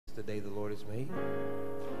the day the Lord has made.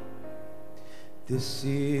 This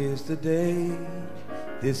is the day,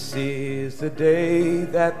 this is the day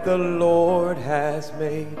that the Lord has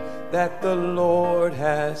made, that the Lord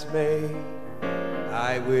has made.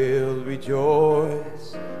 I will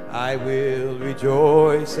rejoice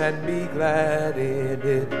and be glad in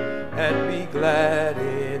it, and be glad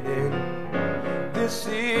in it. This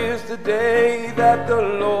is the day that the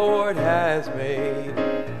Lord has made.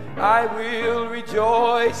 I will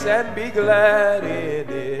rejoice and be glad in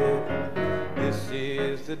it. This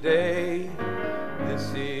is the day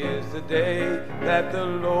that the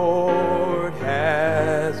Lord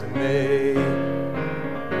has made.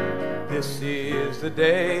 This is the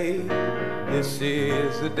day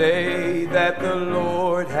that the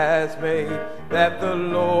Lord has made, that the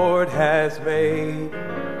Lord has made.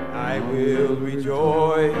 I will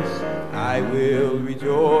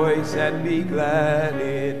rejoice and be glad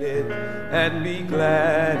in it, and be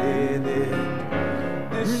glad in it.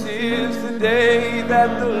 This is the day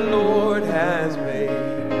that the Lord has made.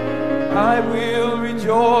 I will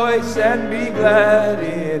rejoice and be glad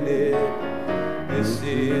in it. This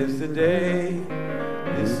is the day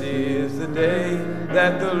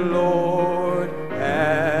that the Lord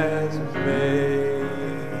has made.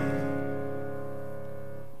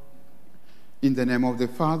 In the name of the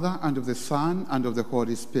Father, and of the Son, and of the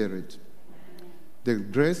Holy Spirit. The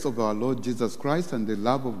grace of our Lord Jesus Christ, and the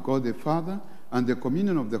love of God the Father, and the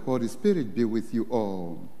communion of the Holy Spirit be with you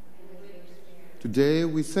all. Today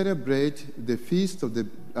we celebrate the feast of the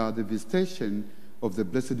Visitation of the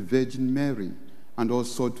Blessed Virgin Mary. And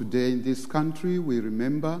also today in this country we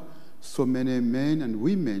remember so many men and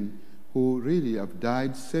women who really have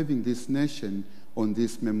died saving this nation on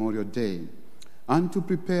this Memorial Day. And to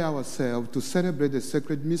prepare ourselves to celebrate the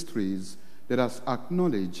sacred mysteries, let us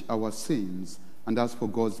acknowledge our sins and ask for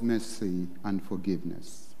God's mercy and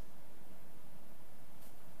forgiveness.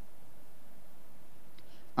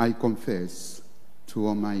 I confess to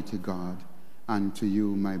Almighty God and to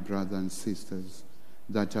you, my brothers and sisters,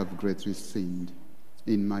 that I have greatly sinned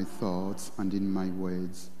in my thoughts and in my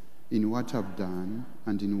words, in what I've done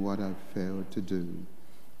and in what I've failed to do,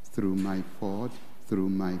 through my fault, through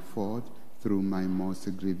my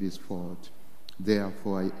most grievous fault.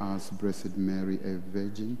 Therefore I ask Blessed Mary, a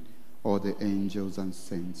Virgin, all the angels and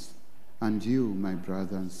saints, and you, my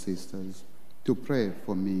brothers and sisters, to pray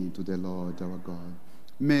for me to the Lord our God.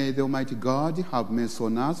 May the Almighty God have mercy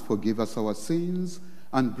on us, forgive us our sins,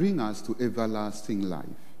 and bring us to everlasting life.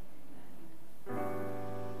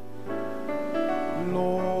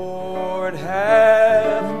 Lord,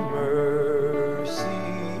 have mercy.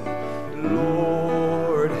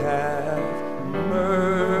 Lord, have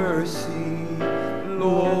mercy.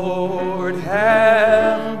 Lord,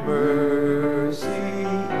 have mercy.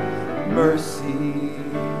 Mercy,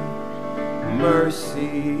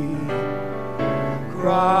 mercy.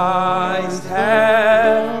 Christ,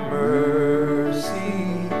 have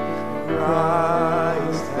mercy.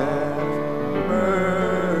 Christ, have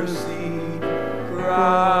mercy.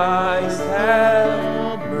 Christ,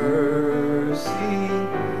 have mercy.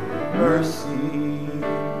 Mercy,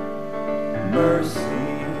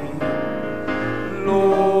 mercy.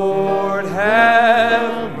 Lord,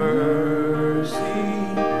 have mercy.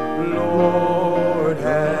 Lord,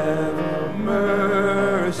 have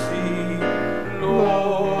mercy.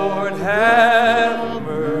 Lord, have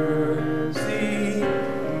mercy.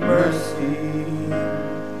 Mercy,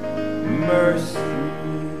 mercy.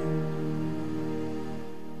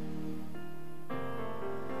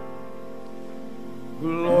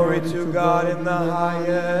 Glory to God in the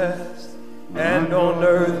highest, and on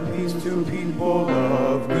earth peace to people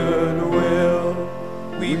of good will.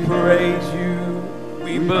 We praise you,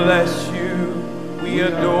 we bless you, we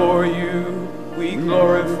adore you, we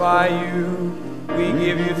glorify you, we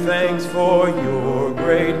give you thanks for your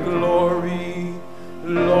great glory.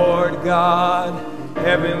 Lord God,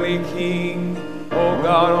 heavenly King, O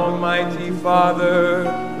God, Almighty Father,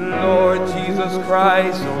 Lord Jesus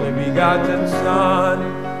Christ, only begotten Son,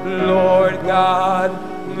 Lord God,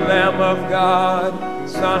 Lamb of God,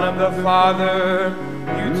 Son of the Father,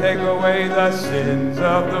 you take away the sins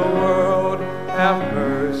of the world, have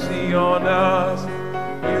mercy on us.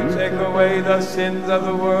 You take away the sins of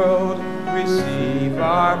the world, receive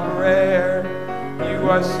our prayer. You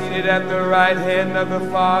are seated at the right hand of the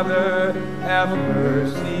Father, have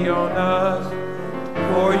mercy on us.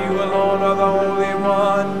 For you alone are the Holy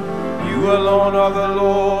One, you alone are the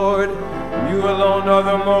Lord, you alone are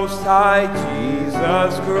the Most High,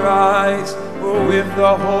 Jesus Christ, with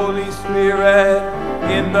the Holy Spirit,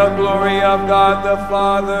 in the glory of God the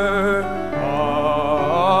Father.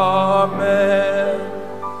 Amen.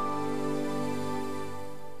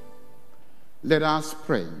 Let us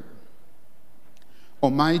pray.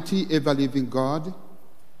 Almighty, ever-living God,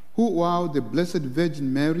 who while the Blessed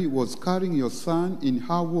Virgin Mary was carrying your Son in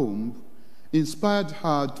her womb, inspired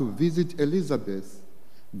her to visit Elizabeth,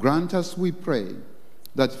 grant us, we pray,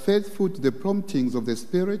 that faithful to the promptings of the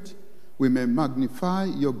Spirit, we may magnify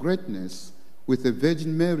your greatness with the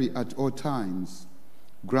Virgin Mary at all times.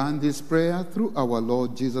 Grant this prayer through our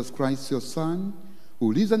Lord Jesus Christ, your Son,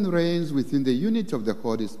 who lives and reigns within the unity of the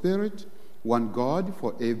Holy Spirit, one God,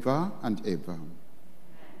 forever and ever.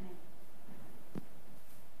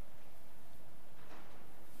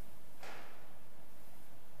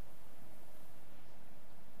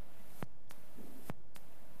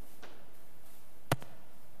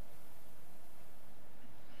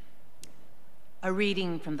 A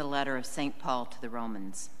reading from the letter of St. Paul to the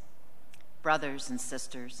Romans. Brothers and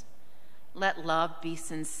sisters, let love be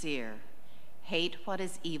sincere. Hate what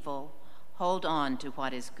is evil, hold on to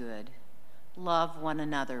what is good. Love one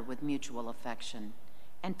another with mutual affection.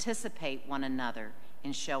 Anticipate one another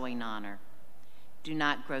in showing honor. Do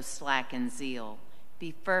not grow slack in zeal.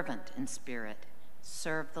 Be fervent in spirit.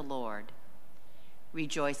 Serve the Lord.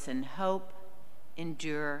 Rejoice in hope.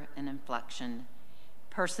 Endure in affliction.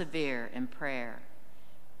 Persevere in prayer.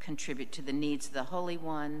 Contribute to the needs of the holy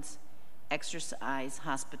ones. Exercise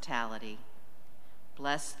hospitality.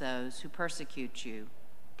 Bless those who persecute you.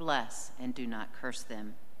 Bless and do not curse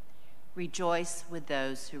them. Rejoice with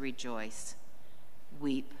those who rejoice.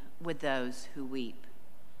 Weep with those who weep.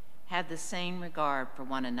 Have the same regard for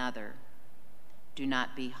one another. Do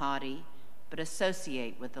not be haughty, but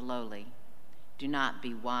associate with the lowly. Do not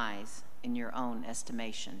be wise in your own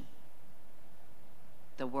estimation.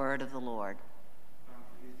 The word of the Lord.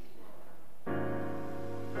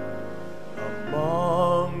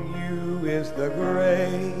 Among you is the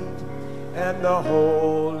great and the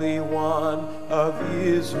Holy One of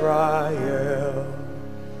Israel.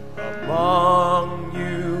 Among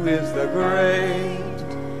you is the great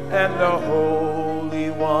and the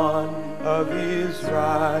Holy One of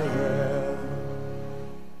Israel.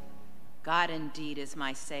 God indeed is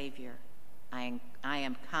my Savior. I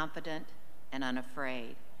am confident and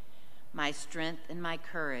unafraid. My strength and my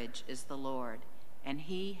courage is the Lord, and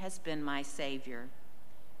he has been my Savior.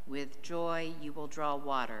 With joy you will draw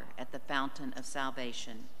water at the fountain of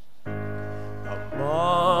salvation.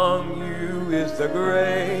 Among you is the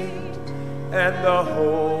great and the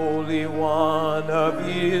Holy One of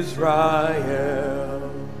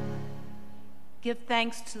Israel. Give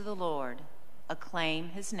thanks to the Lord, acclaim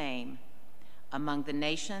his name. Among the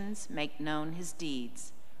nations make known his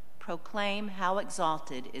deeds. Proclaim how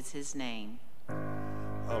exalted is his name.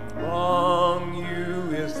 Among you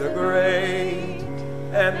is the great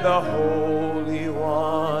and the Holy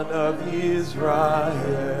One of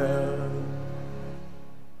Israel.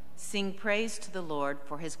 Sing praise to the Lord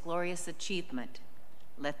for his glorious achievement.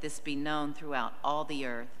 Let this be known throughout all the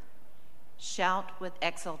earth. Shout with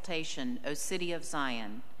exultation, O city of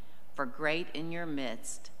Zion, for great in your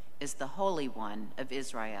midst is the Holy One of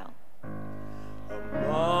Israel.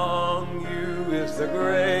 Among you is the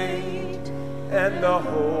great and the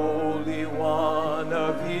Holy One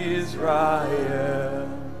of Israel.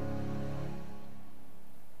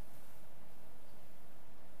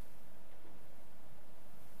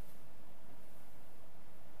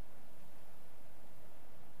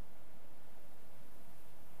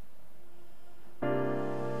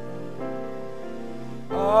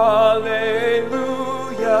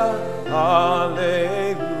 Alleluia,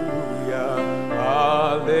 alleluia,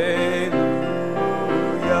 alleluia.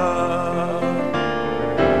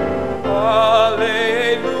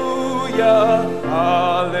 Alleluia,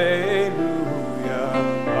 alleluia,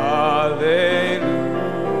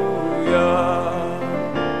 alleluia.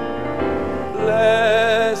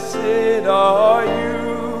 Blessed are you,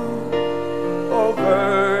 O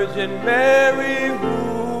Virgin Mary,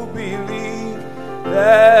 who believed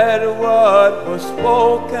that what was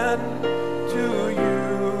spoken to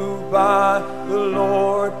you by the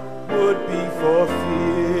Lord would be fulfilled.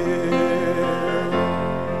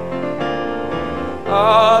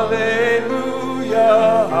 Alleluia,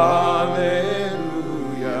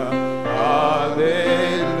 alleluia,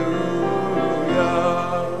 alleluia.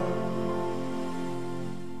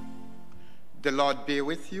 The Lord be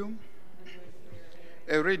with you.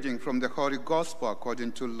 A reading from the Holy Gospel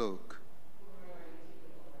according to Luke.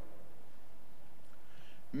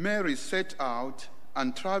 Mary set out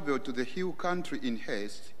and traveled to the hill country in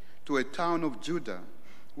haste to a town of Judah,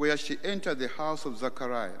 where she entered the house of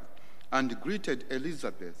Zechariah and greeted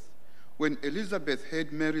Elizabeth. When Elizabeth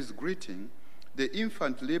heard Mary's greeting, the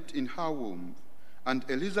infant leaped in her womb, and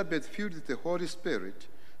Elizabeth, filled with the Holy Spirit,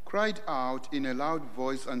 cried out in a loud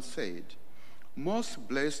voice and said, "Most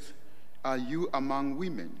blessed are you among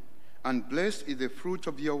women, and blessed is the fruit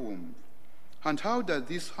of your womb. And how does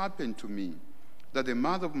this happen to me, that the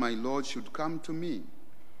mother of my Lord should come to me?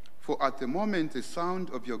 For at the moment the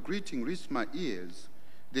sound of your greeting reached my ears,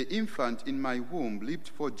 the infant in my womb leaped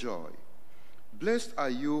for joy. Blessed are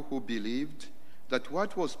you who believed that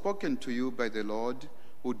what was spoken to you by the Lord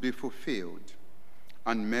would be fulfilled."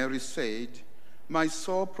 And Mary said, "My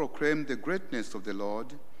soul proclaimed the greatness of the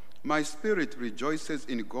Lord. My spirit rejoices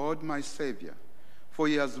in God my Savior, for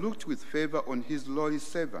he has looked with favor on his lowly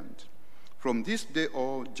servant. From this day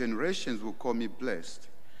all generations will call me blessed.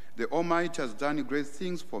 The Almighty has done great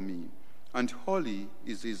things for me, and holy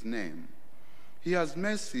is his name. He has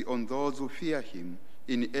mercy on those who fear him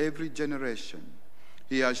in every generation.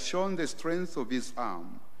 He has shown the strength of his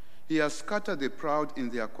arm. He has scattered the proud in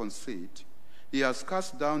their conceit. He has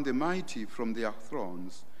cast down the mighty from their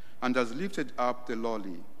thrones, and has lifted up the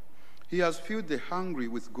lowly. He has filled the hungry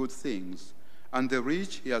with good things, and the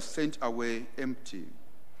rich he has sent away empty.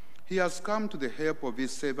 He has come to the help of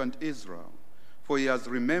his servant Israel, for he has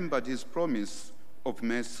remembered his promise of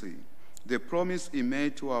mercy, the promise he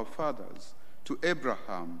made to our fathers, to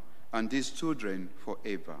Abraham and his children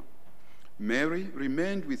forever." Mary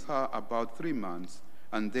remained with her about 3 months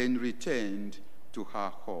and then returned to her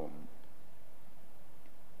home.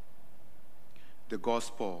 The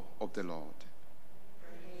Gospel of the Lord.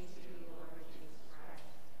 Praise to you, Lord Jesus Christ.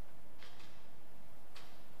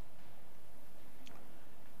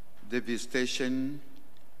 The Visitation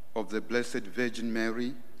of the Blessed Virgin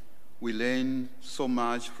Mary, we learn so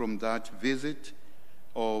much from that visit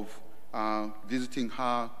of visiting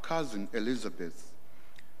her cousin Elizabeth.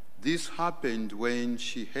 This happened when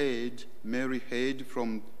Mary heard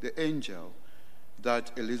from the angel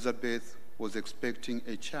that Elizabeth was expecting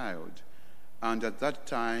a child. And at that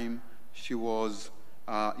time, she was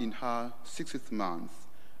in her 6th month.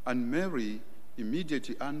 And Mary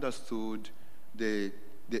immediately understood the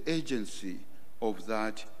agency of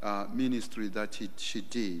that ministry that she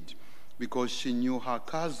did, because she knew her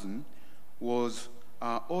cousin was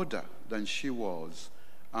older than she was,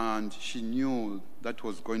 and she knew that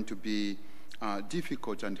was going to be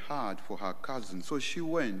difficult and hard for her cousin. So she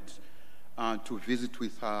went to visit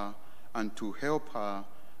with her and to help her,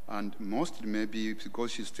 and mostly maybe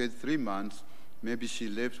because she stayed 3 months, maybe she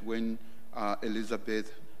left when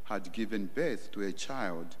Elizabeth had given birth to a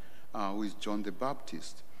child who is John the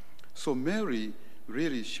Baptist. So Mary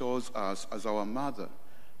really shows us as our mother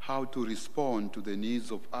how to respond to the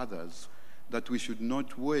needs of others, that we should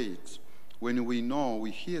not wait when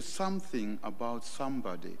we hear something about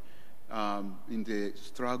somebody in the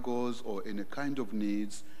struggles or in a kind of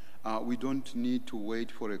needs. We don't need to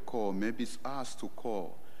wait for a call. Maybe it's us to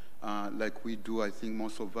call, like we do, I think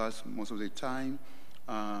most of us, most of the time.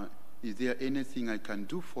 Is there anything I can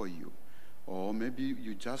do for you? Or maybe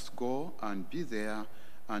you just go and be there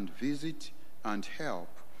and visit and help.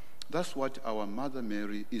 That's what our Mother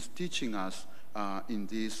Mary is teaching us in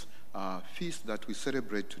this feast that we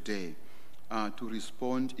celebrate today, to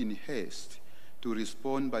respond in haste, to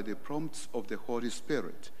respond by the prompts of the Holy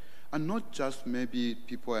Spirit, and not just maybe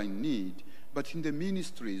people are in need, but in the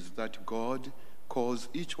ministries that God calls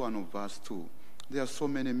each one of us to. There are so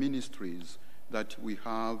many ministries that we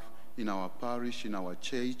have in our parish, in our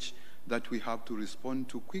church, that we have to respond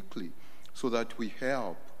to quickly, so that we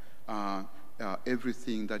help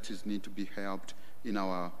everything that is need to be helped in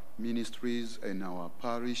our ministries, in our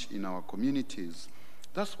parish, in our communities.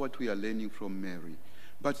 That's what we are learning from Mary.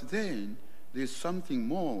 But then there's something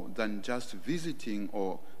more than just visiting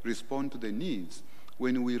or respond to the needs.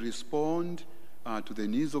 When we respond to the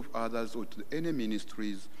needs of others or to any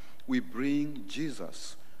ministries, we bring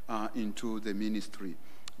Jesus into the ministry.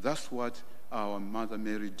 That's what our Mother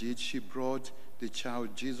Mary did. She brought the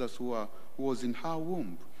child Jesus who was in her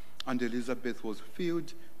womb. And Elizabeth was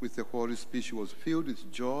filled with the Holy Spirit. She was filled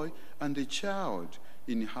with joy, and the child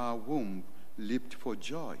in her womb leaped for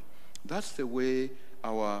joy. That's the way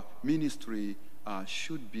our ministry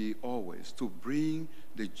should be always, to bring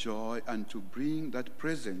the joy and to bring that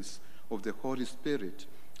presence of the Holy Spirit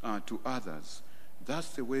to others. That's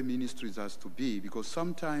the way ministries has to be, because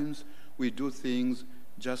sometimes we do things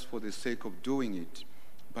just for the sake of doing it,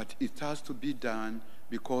 but it has to be done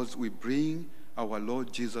because we bring our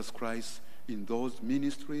Lord Jesus Christ in those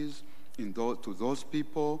ministries, to those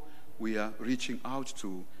people we are reaching out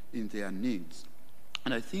to in their needs.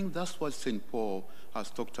 And I think that's what St. Paul has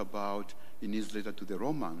talked about in his letter to the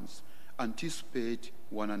Romans. Anticipate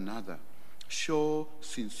one another. Show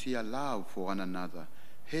sincere love for one another.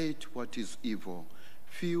 Hate what is evil.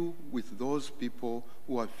 Feel with those people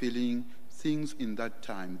who are feeling things in that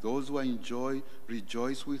time. Those who enjoy,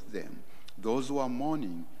 rejoice with them. Those who are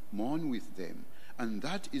mourning, mourn with them. And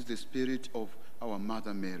that is the spirit of our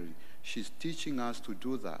Mother Mary. She's teaching us to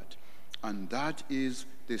do that. And that is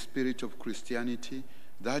the spirit of Christianity.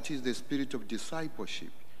 That is the spirit of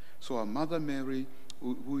discipleship. So our Mother Mary,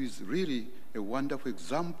 who is really a wonderful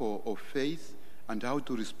example of faith and how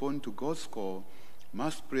to respond to God's call,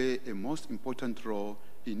 must play a most important role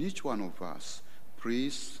in each one of us.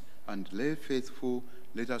 Priests and lay faithful,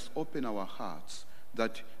 let us open our hearts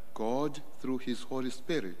that God, through his Holy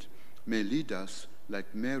Spirit, may lead us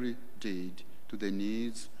like Mary did to the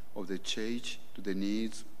needs of the church, to the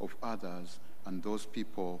needs of others and those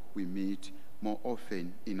people we meet more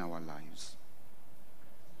often in our lives.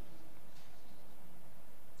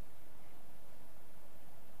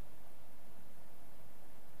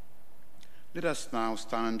 Let us now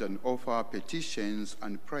stand and offer our petitions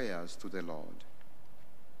and prayers to the Lord.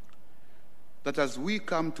 That as we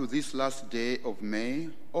come to this last day of May,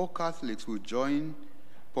 all Catholics will join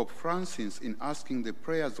Pope Francis in asking the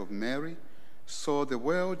prayers of Mary so the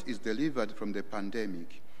world is delivered from the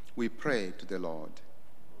pandemic. We pray to the Lord.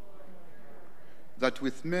 That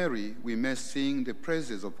with Mary we may sing the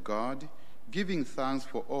praises of God, giving thanks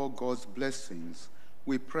for all God's blessings.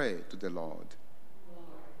 We pray to the Lord.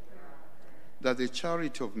 That the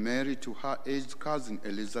charity of Mary to her aged cousin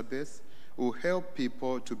Elizabeth will help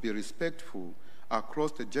people to be respectful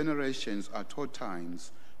across the generations at all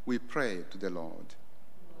times. We pray to the Lord.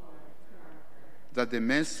 That the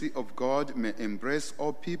mercy of God may embrace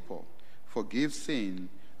all people, forgive sin,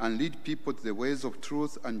 and lead people to the ways of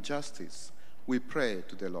truth and justice. We pray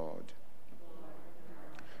to the Lord.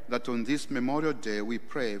 That on this Memorial Day we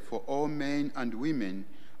pray for all men and women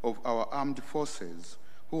of our armed forces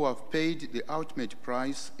who have paid the ultimate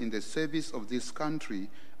price in the service of this country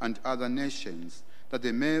and other nations, that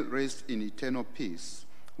they may rest in eternal peace.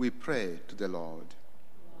 We pray to the Lord.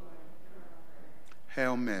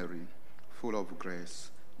 Hail Mary, full of grace,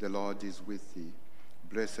 the Lord is with thee.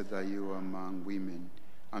 Blessed are you among women,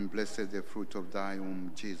 and blessed the fruit of thy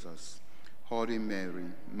womb, Jesus. Holy Mary,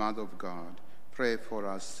 Mother of God, pray for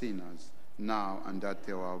us sinners, now and at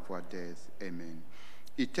the hour of our death. Amen.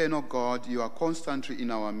 Eternal God, you are constantly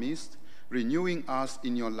in our midst, renewing us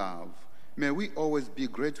in your love. May we always be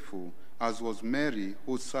grateful, as was Mary,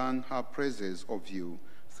 who sang her praises of you,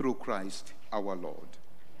 through Christ our Lord.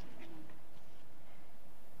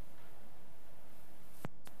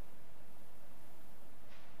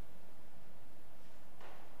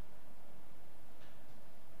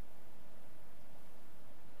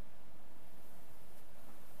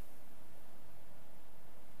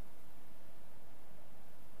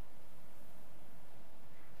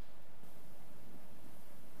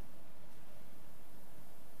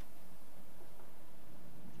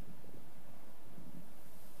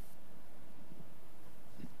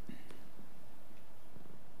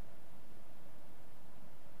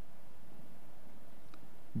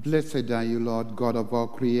 Blessed are you, Lord God of all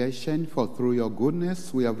creation, for through your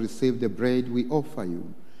goodness we have received the bread we offer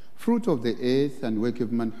you, fruit of the earth and work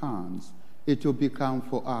of man's hands. It will become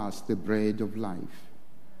for us the bread of life.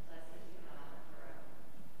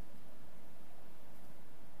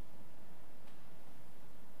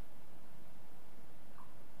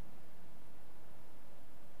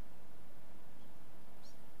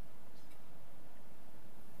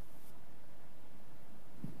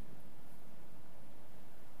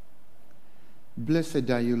 Blessed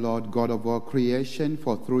are you, Lord God of all creation,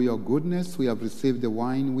 for through your goodness we have received the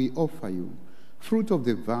wine we offer you, fruit of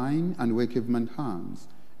the vine and work of man's hands.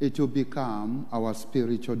 It will become our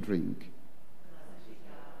spiritual drink.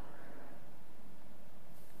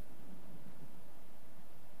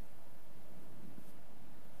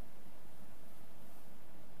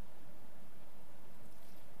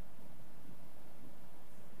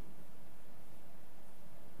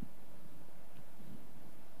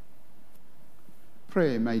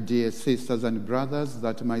 Pray, my dear sisters and brothers,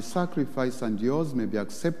 that my sacrifice and yours may be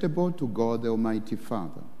acceptable to God the Almighty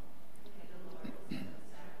Father.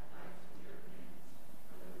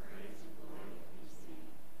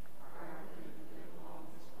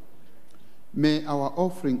 May our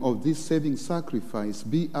offering of this saving sacrifice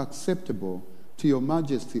be acceptable to your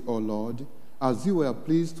majesty, O Lord, as you were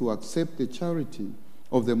pleased to accept the charity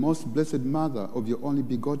of the most blessed Mother of your only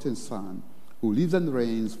begotten Son, who lives and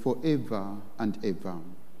reigns forever and ever.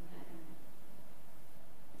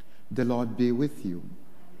 The Lord be with you.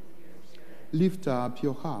 Lift up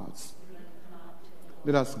your hearts.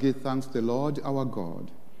 Let us give thanks to the Lord our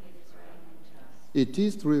God. It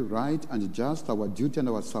is truly right and just, our duty and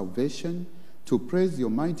our salvation, to praise your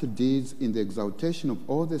mighty deeds in the exaltation of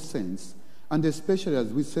all the saints, and especially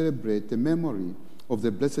as we celebrate the memory of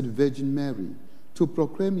the Blessed Virgin Mary, to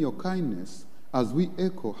proclaim your kindness as we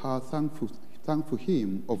echo her thankful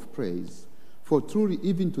hymn of praise. For truly,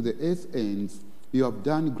 even to the earth's ends, you have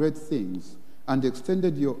done great things and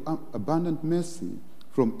extended your abundant mercy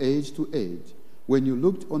from age to age. When you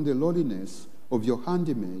looked on the lowliness of your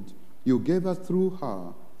handmaid, you gave us through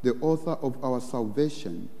her the author of our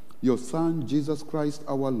salvation, your Son, Jesus Christ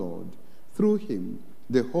our Lord. Through him,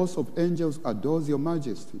 the host of angels adores your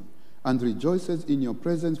majesty and rejoices in your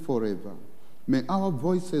presence forever. May our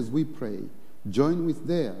voices, we pray, join with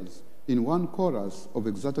theirs in one chorus of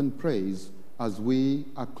exultant praise as we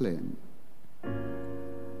acclaim.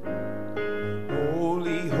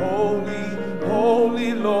 Holy, holy,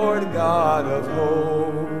 holy Lord God of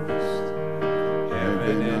hosts,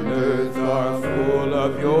 heaven and earth are full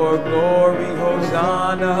of your glory.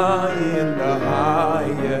 Hosanna in the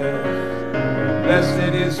highest.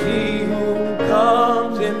 Blessed is he who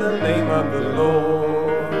comes in the name of the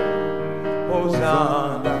Lord.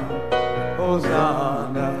 Hosanna,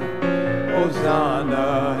 Hosanna,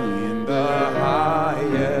 Hosanna in the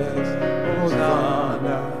highest.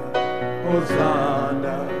 Hosanna,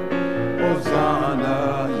 Hosanna, Hosanna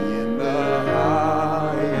in the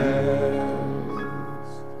highest.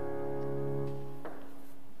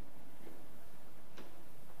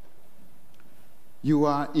 You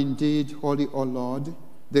are indeed holy, O Lord,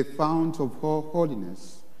 the fount of all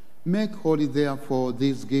holiness. Make holy, therefore,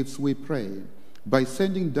 these gifts, we pray, by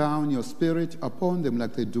sending down your Spirit upon them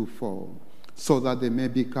like the dewfall, so that they may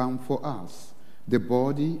become for us the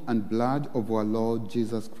body and blood of our Lord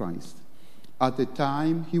Jesus Christ. At the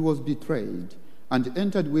time he was betrayed and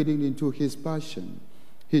entered willingly into his passion,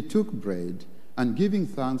 he took bread and, giving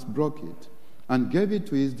thanks, broke it and gave it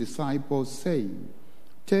to his disciples, saying,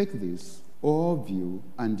 "Take this, all of you,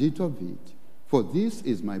 and eat of it, for this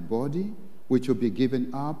is my body, which will be given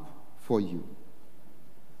up for you."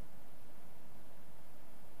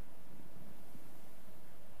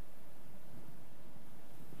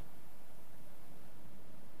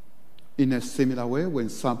 In a similar way, when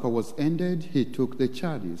supper was ended, he took the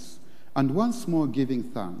chalice, and once more giving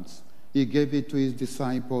thanks, he gave it to his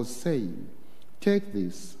disciples, saying, "Take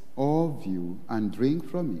this, all of you, and drink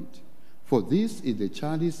from it, for this is the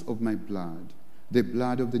chalice of my blood, the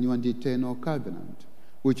blood of the new and eternal covenant,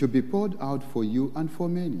 which will be poured out for you and for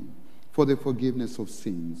many, for the forgiveness of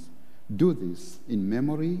sins. Do this in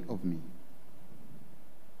memory of me."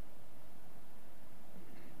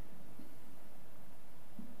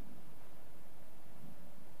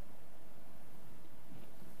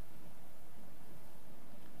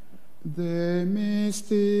 The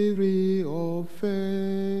mystery of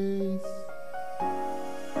faith.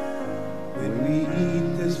 When we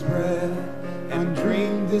eat this bread and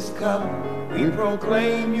drink this cup, we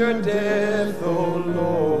proclaim your death, O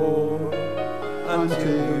Lord,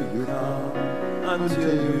 until you come,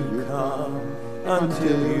 until you come,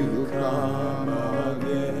 until you come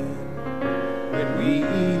again. When we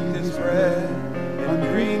eat this bread and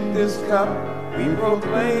drink this cup, we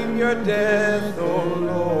proclaim your death, O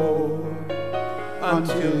Lord,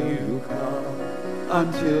 until you come,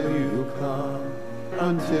 until you come,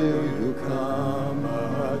 until you come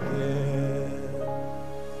again.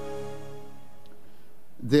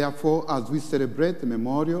 Therefore, as we celebrate the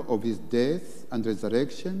memorial of his death and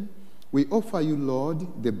resurrection, we offer you,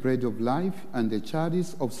 Lord, the bread of life and the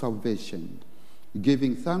chalice of salvation,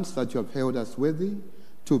 giving thanks that you have held us worthy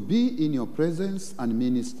to be in your presence and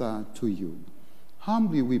minister to you.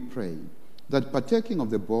 Humbly we pray that, partaking of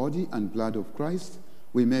the body and blood of Christ,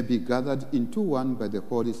 we may be gathered into one by the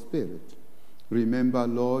Holy Spirit. Remember,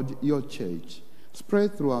 Lord, your church,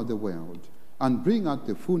 spread throughout the world, and bring out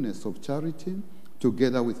the fullness of charity,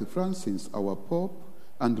 together with Francis, our Pope,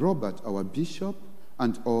 and Robert, our Bishop,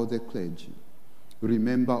 and all the clergy.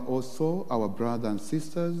 Remember also our brothers and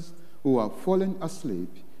sisters who have fallen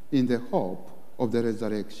asleep in the hope of the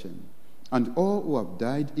resurrection, and all who have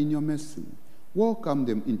died in your mercy. Welcome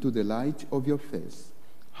them into the light of your face.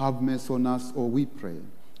 Have mercy on us, O we pray,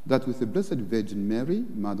 that with the Blessed Virgin Mary,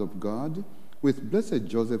 Mother of God, with Blessed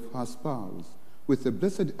Joseph, her spouse, with the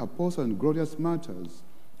blessed apostles and glorious martyrs,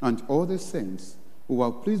 and all the saints who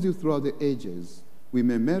have pleased you throughout the ages, we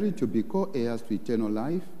may merit to be co-heirs to eternal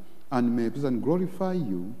life, and may praise and glorify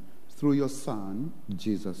you through your Son,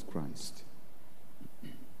 Jesus Christ.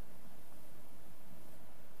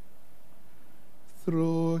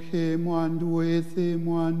 Through him and with him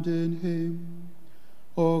and in him,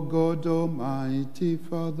 O God Almighty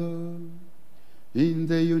Father, in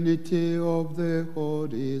the unity of the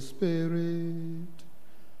Holy Spirit,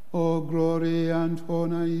 All glory and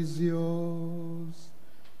honor is yours,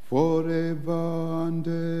 forever and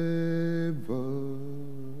ever.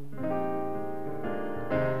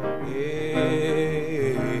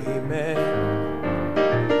 Amen.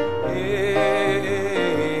 Amen.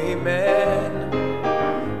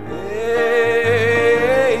 Amen.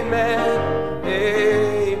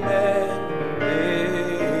 Amen.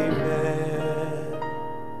 Amen.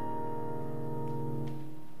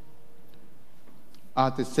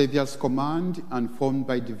 At the Savior's command and formed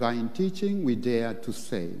by divine teaching, we dare to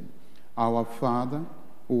say, Our Father,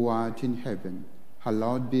 who art in heaven,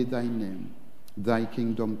 hallowed be thy name. Thy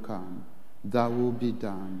kingdom come, thy will be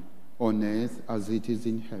done, on earth as it is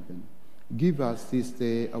in heaven. Give us this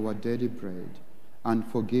day our daily bread, and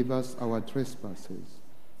forgive us our trespasses,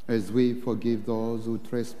 as we forgive those who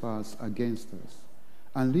trespass against us.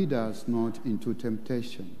 And lead us not into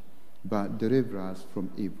temptation, but deliver us from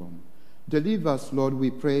evil. Deliver us, Lord, we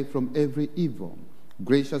pray, from every evil.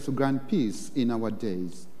 Graciously grant peace in our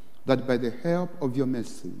days, that by the help of your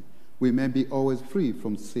mercy we may be always free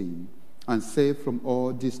from sin and safe from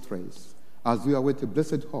all distress, as we await the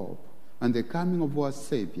blessed hope and the coming of our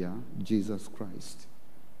Savior, Jesus Christ.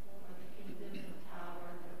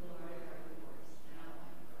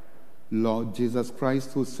 Lord Jesus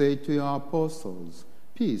Christ, who said to your apostles,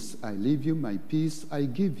 Peace I leave you, my peace I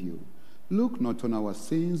give you. Look not on our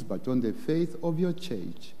sins, but on the faith of your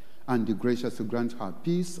church, and graciously grant her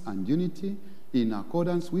peace and unity in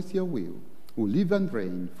accordance with your will, who live and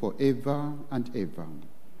reign forever and ever.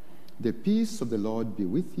 The peace of the Lord be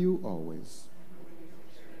with you always.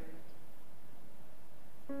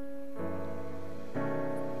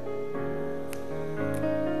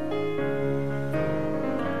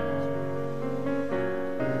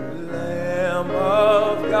 Lamb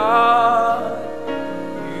of God,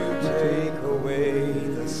 you take away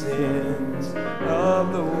the sins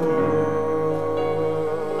of the world.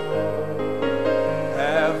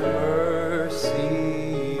 Have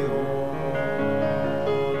mercy on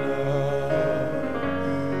us.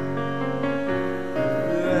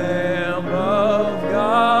 Lamb of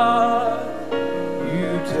God,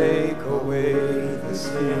 you take away the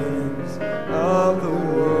sins of the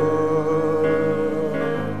world.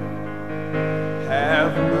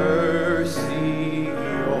 Have mercy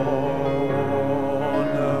on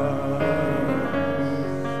us.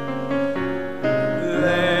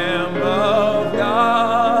 Lamb of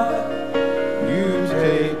God, you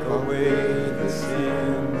take away the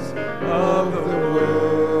sins of the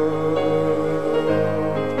world.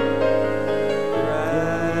 Grant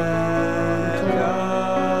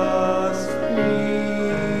us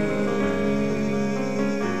peace.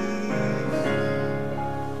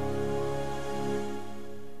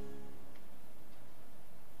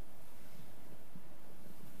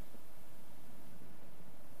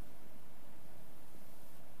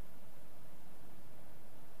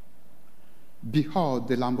 Behold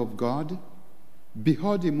the Lamb of God.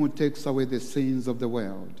 Behold him who takes away the sins of the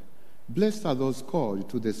world. Blessed are those called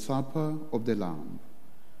to the supper of the Lamb.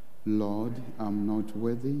 Lord, I am not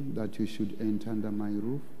worthy that you should enter under my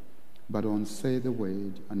roof, but only say the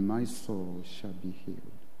word, and my soul shall be healed.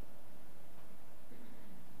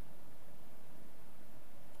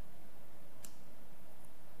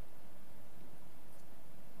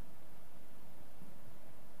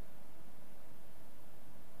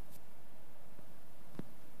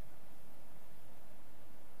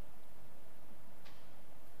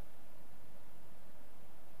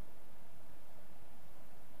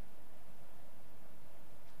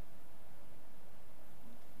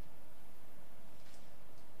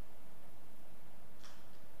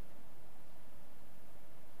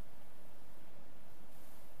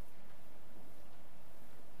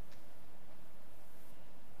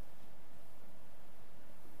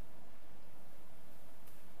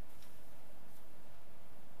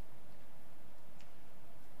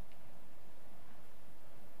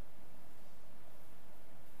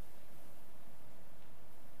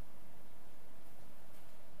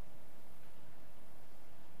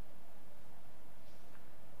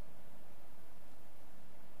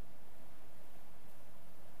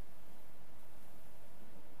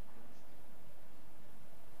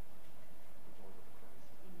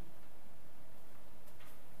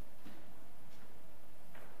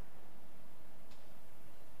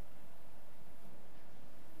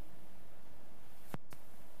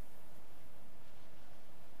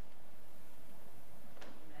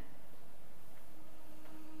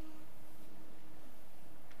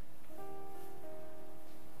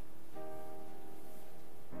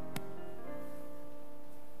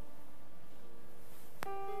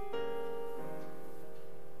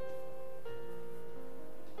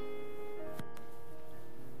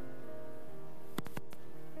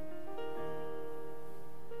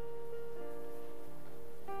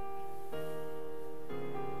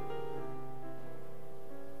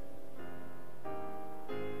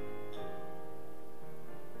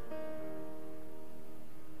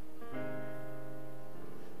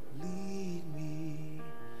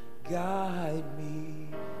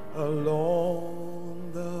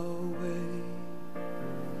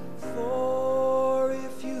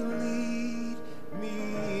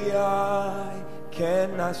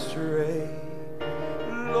 cannot stray.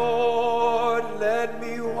 Lord, let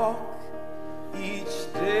me walk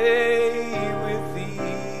each day with thee.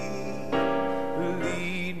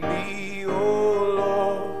 Lead me, oh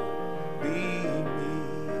Lord, lead me.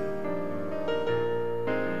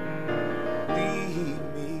 Lead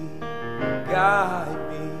me, guide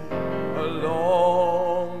me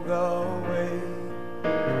along the way.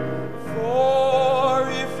 For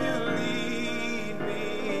if you lead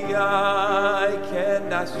me, I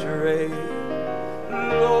cannot stray.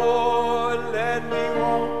 Lord, let me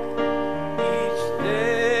walk each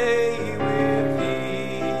day with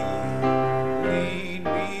thee. Lead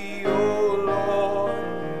me, oh Lord,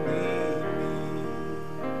 lead me.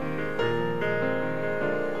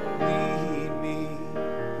 Lead me,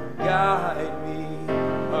 guide me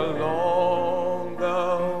along the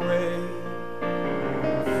way.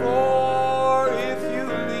 For if you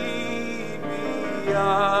lead me, I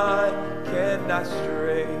cannot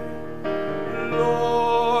stray.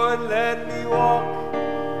 Lord, let me walk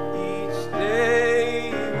each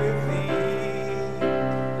day with thee.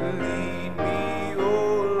 Lead me,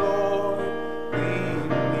 oh Lord, lead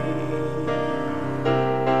me.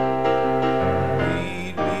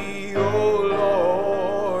 Lead me, oh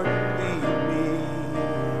Lord, lead me.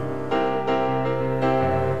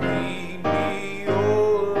 Lead me, oh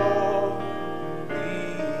Lord,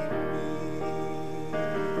 lead me.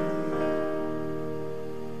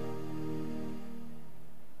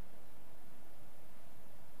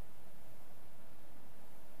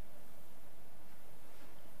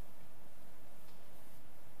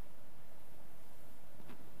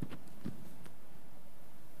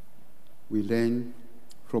 We learn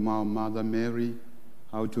from our Mother Mary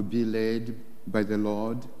how to be led by the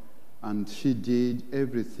Lord, and she did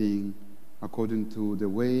everything according to the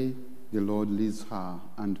way the Lord leads her,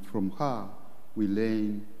 and from her we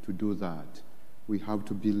learn to do that. We have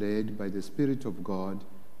to be led by the Spirit of God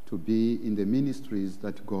to be in the ministries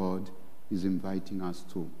that God is inviting us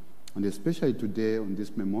to. And especially today, on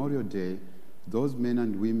this Memorial Day, those men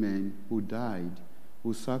and women who died,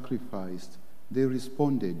 who sacrificed, they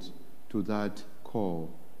responded to that call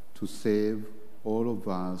to save all of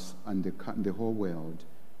us and the whole world.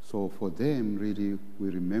 So for them, really, we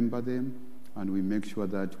remember them and we make sure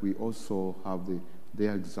that we also have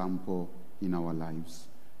their example in our lives.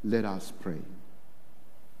 Let us pray.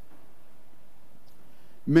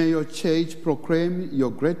 May your church proclaim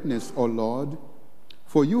your greatness, O Lord,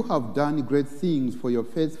 for you have done great things for your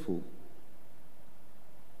faithful.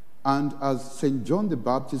 And as St. John the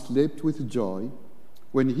Baptist leapt with joy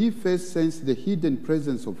when he first sensed the hidden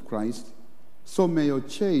presence of Christ, so may your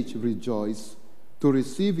church rejoice to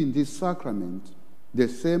receive in this sacrament the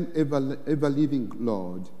same ever-living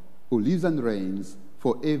Lord who lives and reigns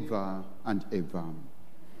forever and ever.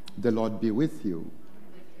 The Lord be with you.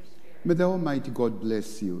 May the Almighty God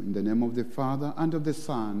bless you in the name of the Father, and of the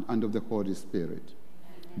Son, and of the Holy Spirit.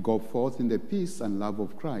 Go forth in the peace and love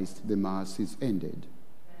of Christ. The Mass is ended.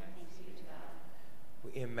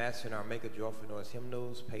 We're in Mass in our Make a Joyful Noise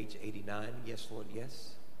hymnals, page 89. Yes, Lord,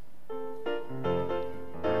 yes.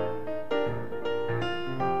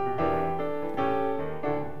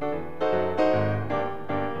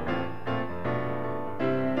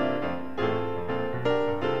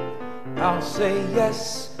 I'll say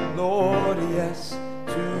yes, Lord, yes,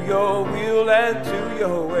 to your will and to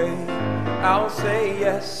your way. I'll say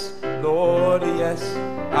yes, Lord, yes,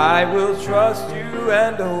 I will trust you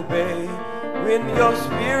and obey. When your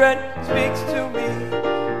Spirit speaks to me,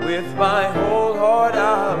 with my whole heart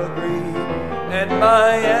I'll agree, and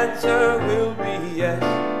my answer will be yes,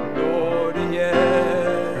 Lord,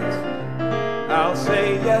 yes. I'll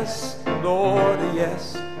say yes, Lord,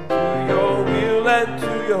 yes, to your will and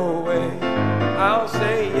to your way. I'll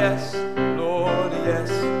say yes, Lord,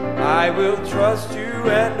 yes, I will trust you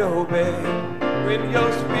and obey. When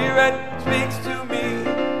your Spirit speaks to me,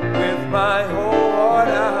 with my whole heart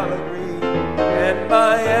I'll agree, and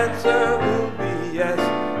my answer will